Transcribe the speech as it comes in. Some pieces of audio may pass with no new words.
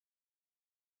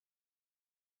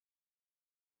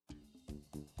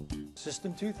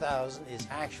System 2000 is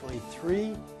actually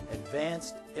three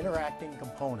advanced interacting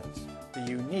components: the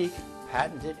unique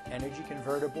patented energy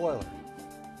converter boiler,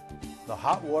 the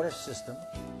hot water system,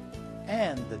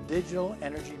 and the digital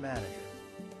energy manager.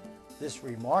 This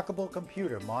remarkable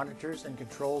computer monitors and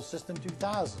controls System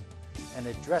 2000 and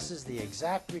addresses the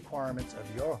exact requirements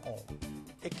of your home.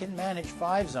 It can manage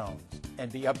 5 zones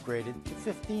and be upgraded to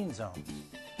 15 zones.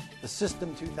 The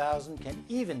System 2000 can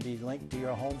even be linked to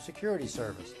your home security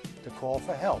service to call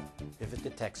for help if it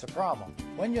detects a problem.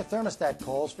 When your thermostat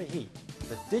calls for heat,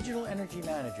 the Digital Energy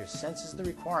Manager senses the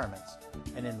requirements,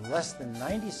 and in less than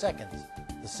 90 seconds,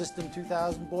 the System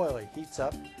 2000 boiler heats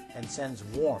up and sends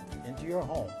warmth into your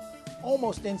home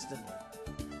almost instantly.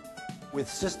 With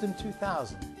System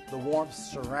 2000, the warmth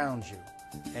surrounds you,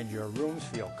 and your rooms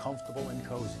feel comfortable and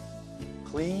cozy.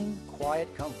 Clean,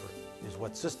 quiet comfort is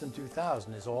what System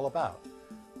 2000 is all about.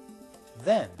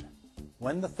 Then,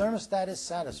 when the thermostat is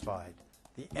satisfied,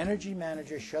 the Energy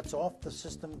Manager shuts off the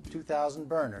System 2000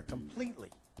 burner completely.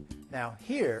 Now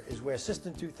here is where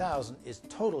System 2000 is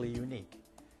totally unique.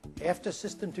 After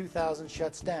System 2000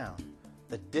 shuts down,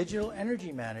 the Digital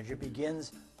Energy Manager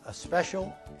begins a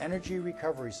special energy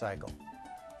recovery cycle.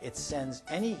 It sends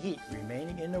any heat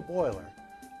remaining in the boiler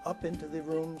up into the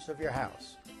rooms of your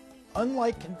house.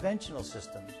 Unlike conventional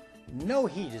systems, no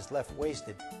heat is left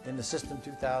wasted in the System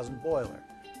 2000 boiler.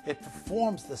 It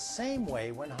performs the same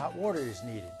way when hot water is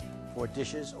needed for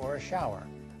dishes or a shower.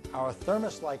 Our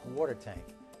thermos-like water tank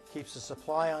keeps a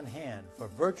supply on hand for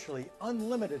virtually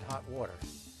unlimited hot water.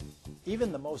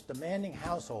 Even the most demanding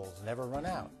households never run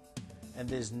out, and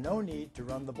there's no need to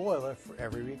run the boiler for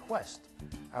every request.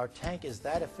 Our tank is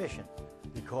that efficient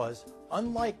because,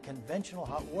 unlike conventional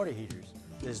hot water heaters,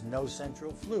 there's no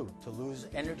central flue to lose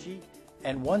energy.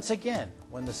 And once again,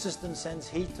 when the system sends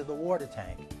heat to the water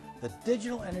tank, the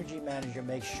Digital Energy Manager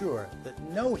makes sure that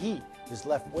no heat is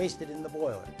left wasted in the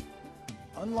boiler.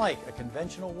 Unlike a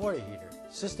conventional water heater,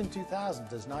 System 2000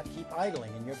 does not keep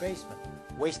idling in your basement,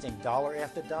 wasting dollar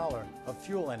after dollar of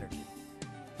fuel energy.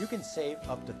 You can save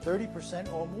up to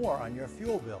 30% or more on your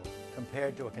fuel bill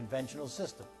compared to a conventional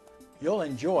system. You'll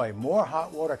enjoy more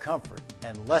hot water comfort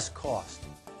and less cost